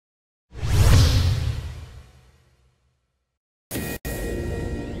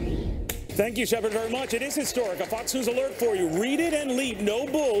Thank you, Shepard, very much. It is historic. A Fox News alert for you. Read it and leap. No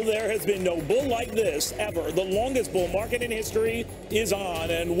bull. There has been no bull like this ever. The longest bull market in history is on,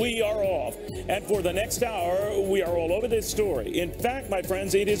 and we are off. And for the next hour, we are all over this story. In fact, my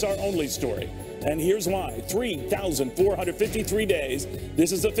friends, it is our only story. And here's why. 3,453 days.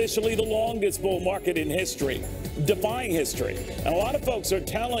 This is officially the longest bull market in history, defying history. And a lot of folks are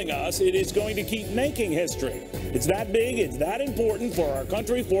telling us it is going to keep making history. It's that big, it's that important for our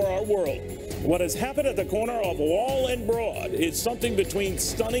country, for our world. What has happened at the corner of Wall and Broad is something between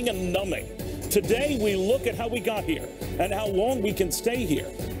stunning and numbing. Today, we look at how we got here and how long we can stay here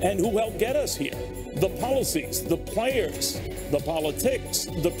and who helped get us here. The policies, the players, the politics,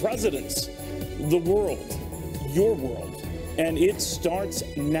 the presidents, the world, your world, and it starts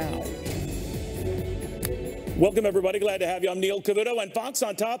now. Welcome, everybody. Glad to have you. I'm Neil Cavuto, and Fox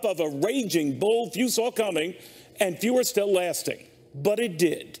on top of a raging bull few saw coming and few are still lasting. But it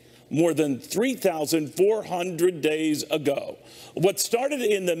did. More than 3,400 days ago. What started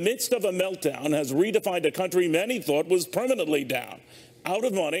in the midst of a meltdown has redefined a country many thought was permanently down. Out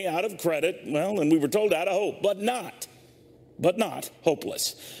of money, out of credit, well, and we were told out of hope, but not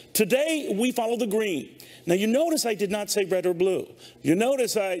hopeless. Today, we follow the green. Now, you notice I did not say red or blue. You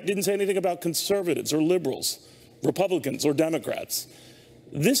notice I didn't say anything about conservatives or liberals, Republicans or Democrats.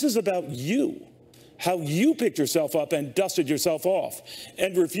 This is about you, how you picked yourself up and dusted yourself off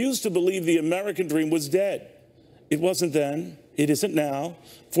and refused to believe the American dream was dead. It wasn't then. It isn't now.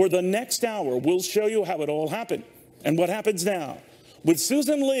 For the next hour, we'll show you how it all happened and what happens now. With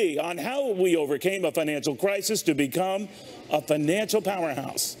Susan Lee on how we overcame a financial crisis to become a financial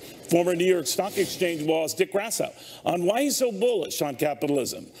powerhouse. Former New York Stock Exchange boss Dick Grasso on why he's so bullish on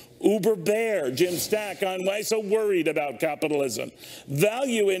capitalism. Uber bear Jim Stack on why he's so worried about capitalism.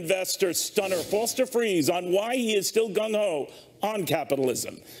 Value investor stunner Foster Friess on why he is still gung-ho on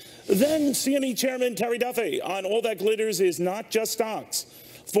capitalism. Then CME Chairman Terry Duffy on all that glitters is not just stocks.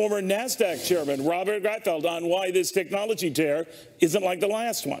 Former NASDAQ Chairman Robert Greifeld on why this technology tear isn't like the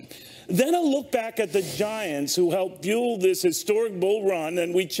last one. Then a look back at the giants who helped fuel this historic bull run,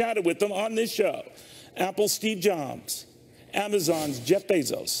 and we chatted with them on this show. Apple's Steve Jobs, Amazon's Jeff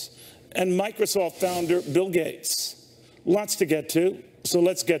Bezos, and Microsoft founder Bill Gates. Lots to get to, so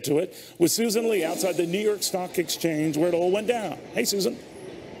let's get to it with Susan Lee outside the New York Stock Exchange where it all went down. Hey, Susan.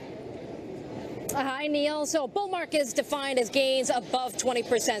 Hi, Neil. So bull market is defined as gains above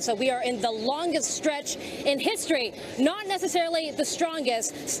 20%. So we are in the longest stretch in history, not necessarily the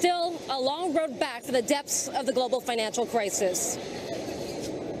strongest, still a long road back for the depths of the global financial crisis.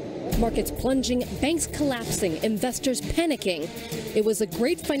 Markets plunging, banks collapsing, investors panicking. It was a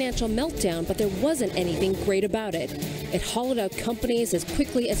great financial meltdown, but there wasn't anything great about it. It hollowed out companies as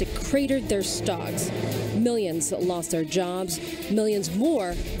quickly as it cratered their stocks. Millions lost their jobs, millions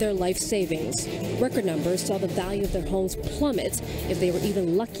more their life savings. Record numbers saw the value of their homes plummet if they were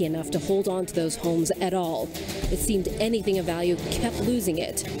even lucky enough to hold on to those homes at all. It seemed anything of value kept losing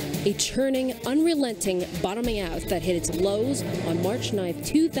it. A churning, unrelenting bottoming out that hit its lows on March 9,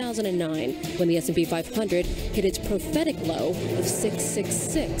 2009, when the S&P 500 hit its prophetic low of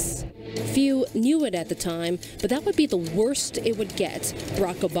 666. Few knew it at the time, but that would be the worst it would get.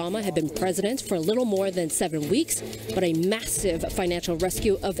 Barack Obama had been president for a little more than 7 weeks, but a massive financial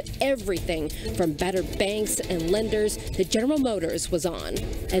rescue of everything from battered banks and lenders to General Motors was on.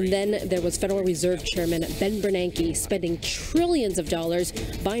 And then there was Federal Reserve Chairman Ben Bernanke spending trillions of dollars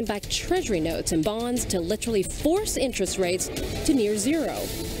buying back Treasury notes and bonds to literally force interest rates to near zero.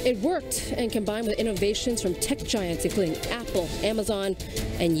 It worked, and combined with innovations from tech giants including Apple, Amazon,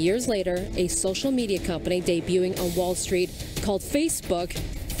 and years later, a social media company debuting on Wall Street called Facebook,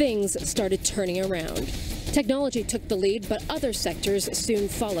 things started turning around. Technology took the lead, but other sectors soon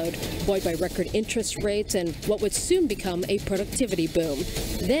followed, buoyed by record interest rates and what would soon become a productivity boom.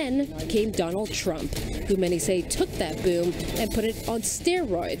 Then came Donald Trump, who many say took that boom and put it on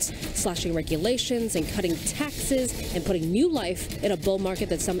steroids, slashing regulations and cutting taxes and putting new life in a bull market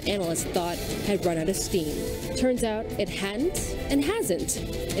that some analysts thought had run out of steam. Turns out it hadn't and hasn't.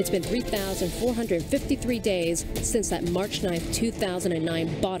 It's been 3,453 days since that March 9,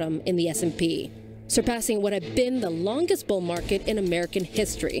 2009 bottom in the S&P. Surpassing what had been the longest bull market in American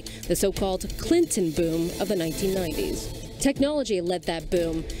history, the so-called Clinton boom of the 1990s. Technology led that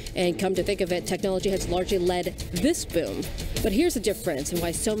boom, and come to think of it, technology has largely led this boom. But here's the difference and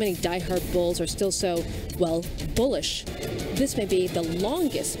why so many diehard bulls are still so, well, bullish. This may be the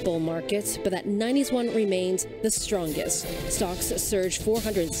longest bull market, but that 90s one remains the strongest. Stocks surged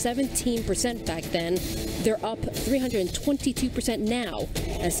 417% back then. They're up 322% now.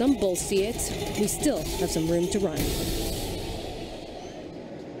 As some bulls see it, we still have some room to run.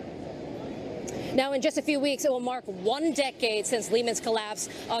 Now, in just a few weeks, it will mark 1 decade since Lehman's collapse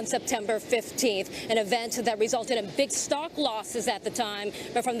on September 15th, an event that resulted in big stock losses at the time,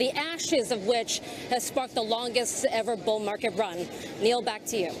 but from the ashes of which has sparked the longest ever bull market run. Neil, back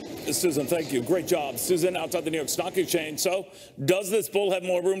to you. Susan, thank you. Great job. Susan, outside the New York Stock Exchange. So does this bull have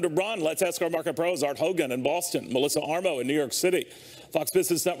more room to run? Let's ask our market pros, Art Hogan in Boston, Melissa Armo in New York City, Fox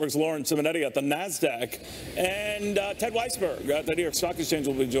Business Network's Lauren Simonetti at the NASDAQ, and Ted Weisberg at the New York Stock Exchange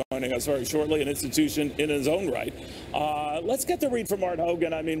will be joining us very shortly, an institution in his own right. Let's get the read from Art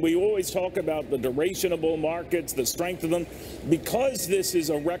Hogan. I mean, we always talk about the duration of bull markets, the strength of them. Because this is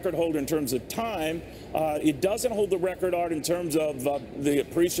a record holder in terms of time, it doesn't hold the record, Art, in terms of the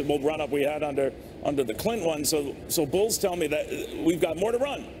appreciable run-up we had under the Clinton one. So bulls tell me that we've got more to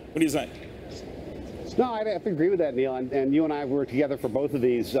run. What do you think? No, I have to agree with that, Neil. And you and I were together for both of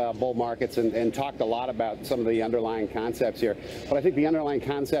these bull markets and talked a lot about some of the underlying concepts here. But I think the underlying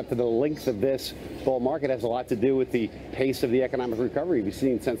concept of the length of this bull market has a lot to do with the pace of the economic recovery we've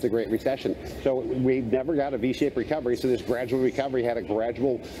seen since the Great Recession. So we've never got a V-shaped recovery. So this gradual recovery had a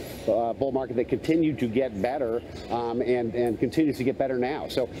gradual bull market that continued to get better and continues to get better now.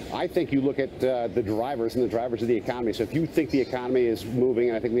 So I think you look at the drivers and the drivers of the economy. So if you think the economy is moving,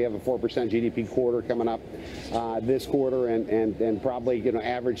 and I think we have a 4% GDP quarter coming up this quarter and probably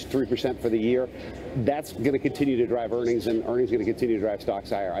average 3% for the year, that's going to continue to drive earnings, and earnings going to continue to drive stocks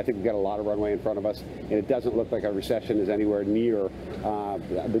higher. I think we've got a lot of runway in front of us, and it doesn't look like a recession is anywhere near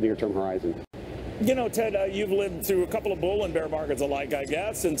the near-term horizon. You know, Ted, you've lived through a couple of bull and bear markets alike, I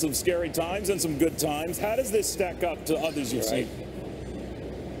guess, and some scary times and some good times. How does this stack up to others you've seen?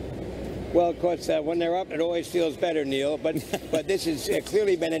 Well, of course, when they're up, it always feels better, Neil. But this has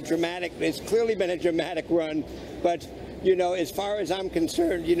clearly been a dramatic. It's clearly been a dramatic run. But as far as I'm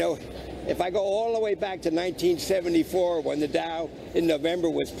concerned, if I go all the way back to 1974, when the Dow in November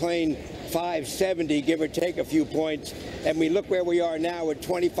was playing 570, give or take a few points, and we look where we are now at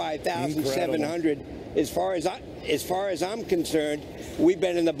 25,700. As far as I'm concerned, we've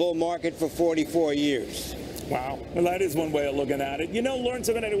been in the bull market for 44 years. Wow. Well, that is one way of looking at it. Lauren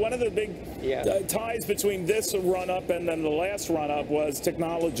Simonetti, one of the big ties between this run-up and then the last run-up was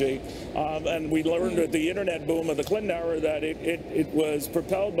technology. And we learned at the internet boom of the Clinton era that it was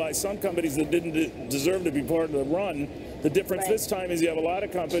propelled by some companies that didn't deserve to be part of the run. The difference this time is you have a lot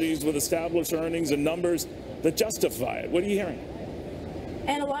of companies with established earnings and numbers that justify it. What are you hearing?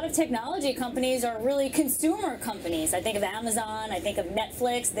 And a lot of technology companies are really consumer companies. I think of Amazon, I think of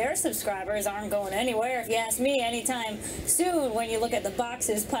Netflix. Their subscribers aren't going anywhere, if you ask me, anytime soon when you look at the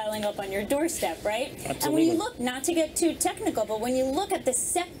boxes piling up on your doorstep, right? Absolutely. And when you look, not to get too technical, but when you look at the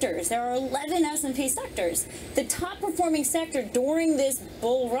sectors, there are 11 S&P sectors. The top performing sector during this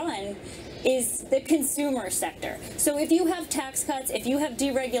bull run is the consumer sector. So if you have tax cuts, if you have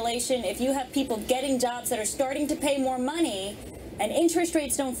deregulation, if you have people getting jobs that are starting to pay more money, and interest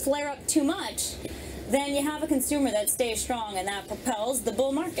rates don't flare up too much, then you have a consumer that stays strong, and that propels the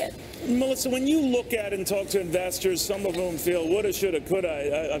bull market. Melissa, when you look at and talk to investors, some of them feel woulda, shoulda,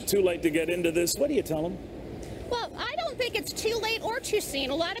 coulda, I'm too late to get into this. What do you tell them? Well, I don't think it's too late or too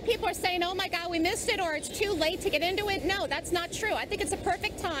soon. A lot of people are saying, oh my God, we missed it, or it's too late to get into it. No, that's not true. I think it's a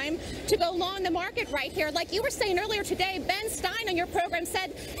perfect time to go long the market right here. Like you were saying earlier today, Ben Stein on your program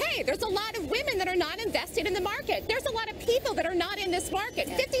said, hey, there's a lot of women that are not invested in the market. There's a lot of people that are not in this market.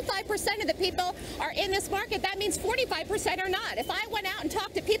 55% of the people are in this market. That means 45% are not. If I went out and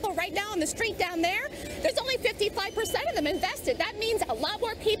talked to people right now on the street down there, there's only 55% of them invested. That means a lot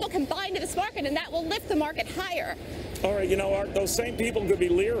more people can buy into this market, and that will lift the market higher. All right, Art, those same people could be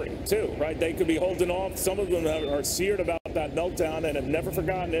leery, too, right? They could be holding off. Some of them are seared about that meltdown and have never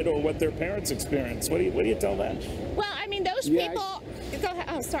forgotten it or what their parents experienced. What do you tell them? Well, I mean, those people... Go ahead.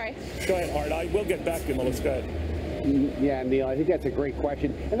 Oh, sorry. Go ahead, Art. I will get back to you, Melissa. Go ahead. Yeah, Neil, I think that's a great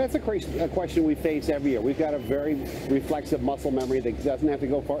question. And that's a question we face every year. We've got a very reflexive muscle memory that doesn't have to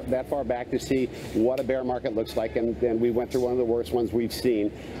go that far back to see what a bear market looks like. And we went through one of the worst ones we've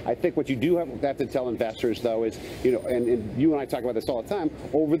seen. I think what you do have to tell investors, though, is, and you and I talk about this all the time,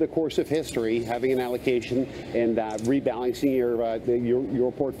 over the course of history, having an allocation and rebalancing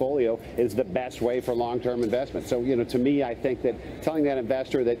your portfolio is the best way for long-term investment. So, to me, I think that telling that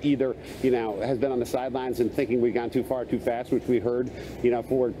investor that either, has been on the sidelines and thinking we've gone too far too fast, which we heard,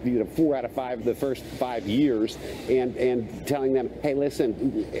 for 4 out of 5 the first 5 years, and telling them, hey,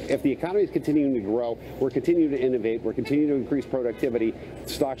 listen, if the economy is continuing to grow, we're continuing to innovate, we're continuing to increase productivity,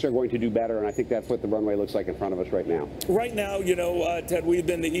 stocks are going to do better, and I think that's what the runway looks like in front of us right now. Right now, Ted, we've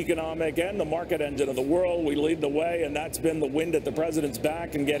been the economic and the market engine of the world. We lead the way, and that's been the wind at the president's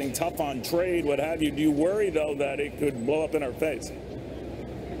back and getting tough on trade, what have you. Do you worry, though, that it could blow up in our face?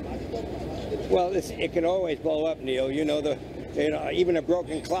 Well, it can always blow up, Neil. Even a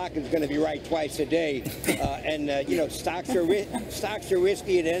broken clock is going to be right twice a day. Stocks are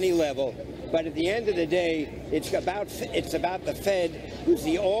risky at any level. But at the end of the day, it's about the Fed, who's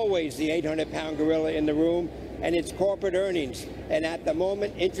always the 800-pound gorilla in the room, and it's corporate earnings. And at the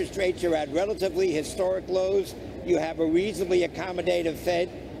moment, interest rates are at relatively historic lows. You have a reasonably accommodative Fed,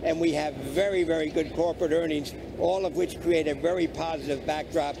 and we have very, very good corporate earnings, all of which create a very positive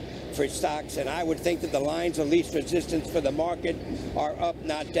backdrop for stocks. And I would think that the lines of least resistance for the market are up,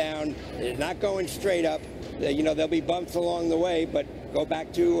 not down. It's not going straight up. There'll be bumps along the way, but go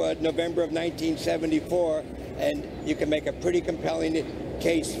back to November of 1974, and you can make a pretty compelling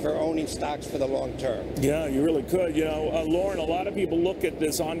case for owning stocks for the long term. Yeah, you really could. Lauren, a lot of people look at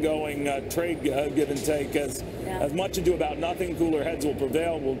this ongoing trade give and take as much ado about nothing. Cooler heads will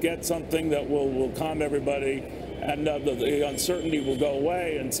prevail. We'll get something that will calm everybody, and the uncertainty will go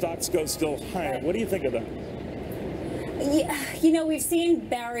away, and stocks go still higher. What do you think of that? Yeah, we've seen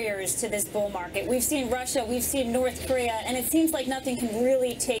barriers to this bull market. We've seen Russia, we've seen North Korea, and it seems like nothing can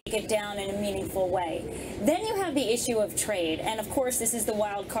really take it down in a meaningful way. Then you have the issue of trade, and of course this is the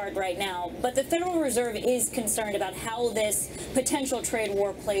wild card right now, but the Federal Reserve is concerned about how this potential trade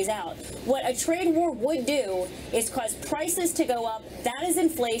war plays out. What a trade war would do is cause prices to go up. That is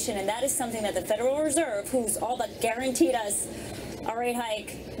inflation, and that is something that the Federal Reserve, who's all but guaranteed us a rate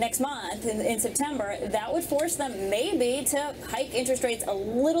hike next month in September, that would force them maybe to hike interest rates a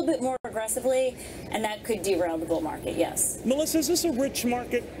little bit more aggressively, and that could derail the bull market, yes. Melissa, is this a rich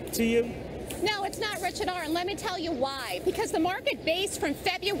market to you? No, it's not rich at all, and let me tell you why. Because the market based from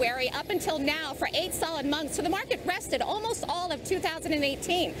February up until now for 8 solid months, so the market rested almost all of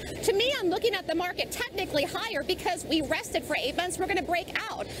 2018. To me, I'm looking at the market technically higher because we rested for 8 months. We're going to break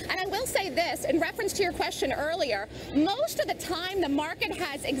out. And I will say this, in reference to your question earlier, most of the time the market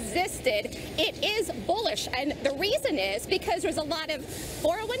has existed, it is bullish. And the reason is because there's a lot of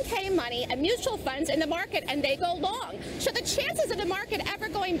 401k money and mutual funds in the market, and they go long. So the chances of the market ever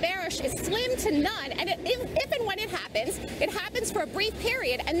going bearish is slim to none, and if and when it happens for a brief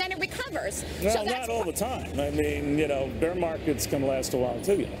period, and then it recovers. Well, so that's not all the time. I mean, bear markets can last a while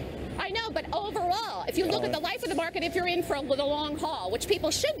too. I know, but overall, if you look at the life of the market, if you're in for the long haul, which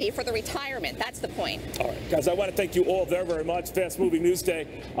people should be for the retirement, that's the point. All right, guys, I want to thank you all very, very much. Fast Moving News Day.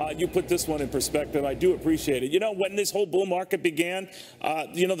 You put this one in perspective. I do appreciate it. When this whole bull market began,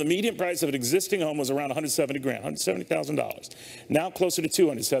 the median price of an existing home was around $170,000. Now closer to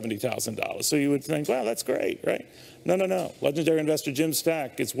 $270,000. So you would think, wow, that's great, right? No. Legendary investor Jim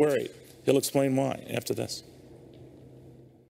Stack is worried. He'll explain why after this.